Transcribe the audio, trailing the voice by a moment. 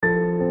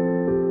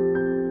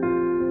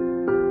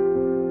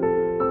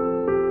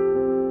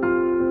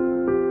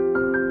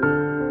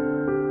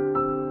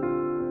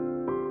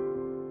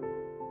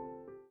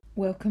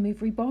welcome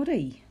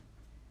everybody.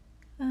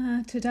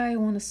 Today I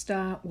want to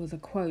start with a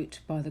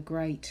quote by the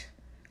great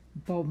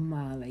Bob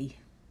Marley.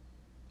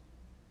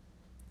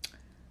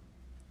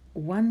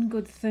 One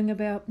good thing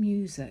about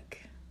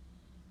music,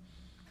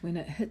 when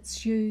it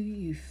hits you,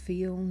 you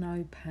feel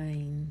no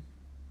pain.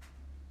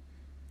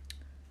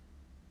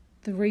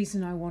 The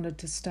reason I wanted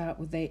to start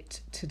with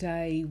that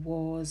today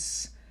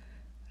was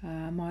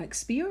my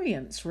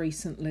experience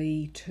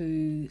recently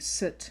to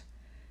sit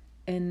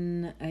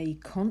in a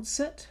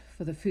concert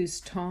for the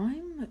first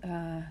time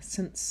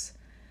since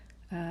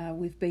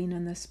we've been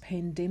in this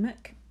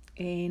pandemic,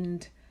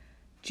 and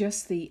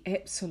just the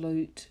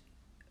absolute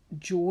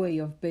joy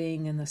of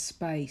being in the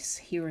space,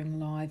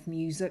 hearing live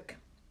music.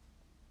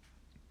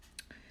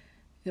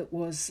 It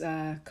was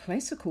a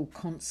classical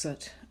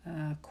concert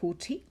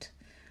quartet,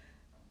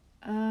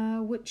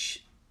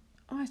 which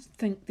I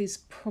think there's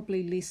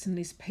probably less and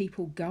less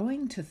people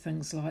going to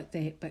things like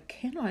that, but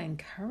can I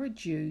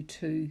encourage you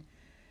to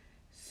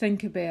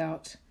think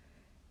about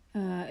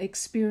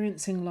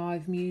experiencing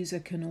live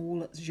music in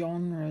all its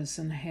genres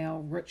and how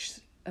rich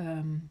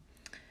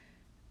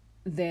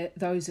that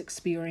those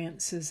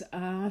experiences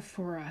are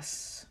for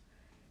us,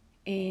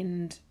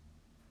 and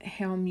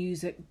how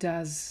music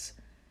does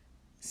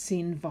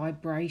send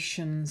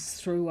vibrations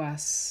through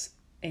us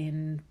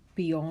and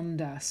beyond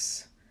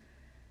us.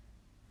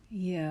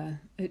 Yeah,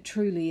 it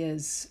truly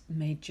is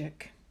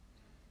magic.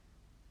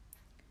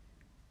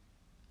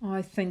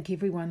 I think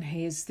everyone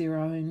has their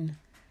own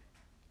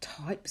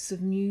types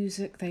of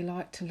music they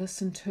like to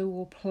listen to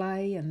or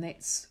play, and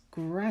that's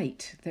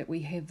great that we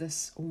have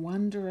this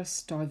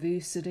wondrous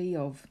diversity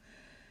of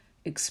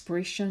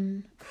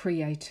expression,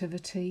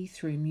 creativity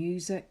through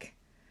music.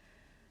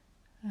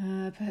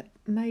 But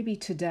maybe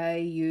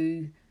today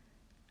you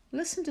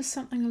listen to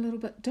something a little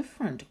bit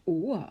different,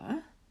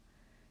 or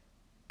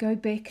go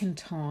back in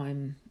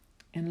time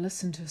and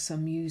listen to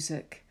some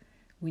music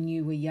when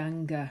you were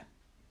younger,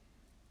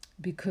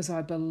 because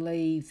I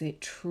believe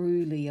that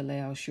truly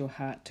allows your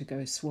heart to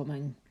go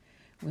swimming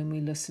when we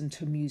listen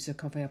to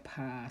music of our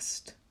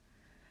past.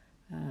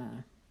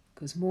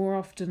 Because more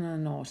often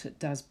than not, it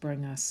does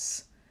bring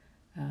us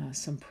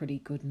some pretty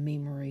good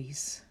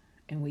memories,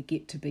 and we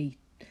get to be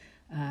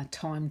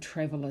time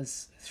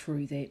travellers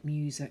through that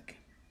music.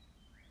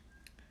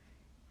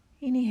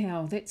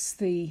 Anyhow, that's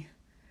the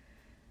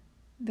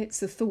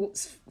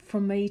thoughts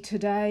from me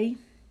today.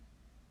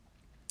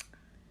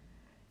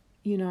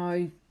 You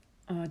know,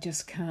 I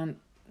just can't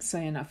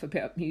say enough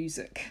about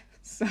music.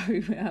 So,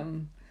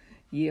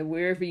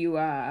 wherever you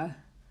are,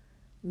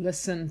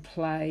 listen,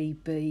 play,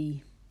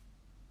 be.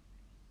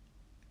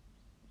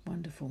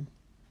 Wonderful.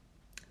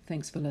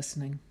 Thanks for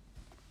listening.